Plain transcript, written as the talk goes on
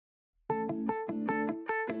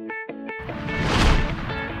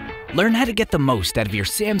Learn how to get the most out of your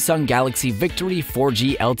Samsung Galaxy Victory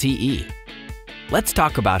 4G LTE. Let's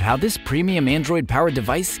talk about how this premium Android-powered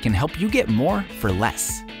device can help you get more for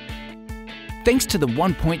less. Thanks to the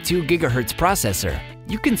 1.2 GHz processor,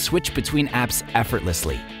 you can switch between apps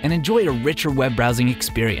effortlessly and enjoy a richer web browsing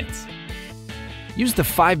experience. Use the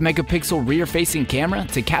 5-megapixel rear-facing camera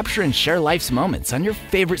to capture and share life's moments on your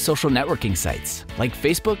favorite social networking sites like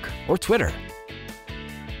Facebook or Twitter.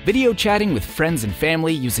 Video chatting with friends and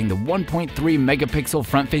family using the 1.3-megapixel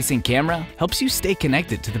front-facing camera helps you stay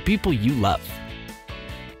connected to the people you love.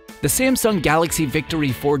 The Samsung Galaxy Victory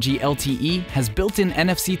 4G LTE has built-in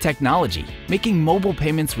NFC technology, making mobile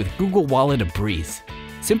payments with Google Wallet a breeze.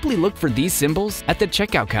 Simply look for these symbols at the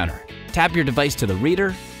checkout counter, tap your device to the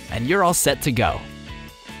reader, and you're all set to go.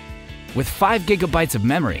 With 5 GB of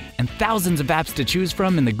memory and thousands of apps to choose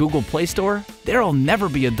from in the Google Play Store, there'll never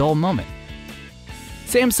be a dull moment.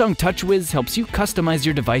 Samsung TouchWiz helps you customize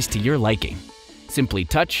your device to your liking. Simply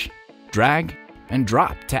touch, drag, and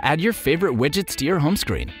drop to add your favorite widgets to your home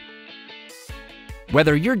screen.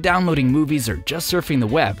 Whether you're downloading movies or just surfing the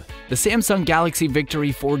web, the Samsung Galaxy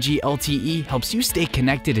Victory 4G LTE helps you stay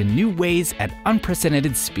connected in new ways at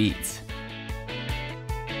unprecedented speeds.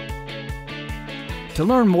 To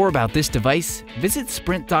learn more about this device, visit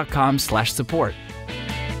sprint.com/support.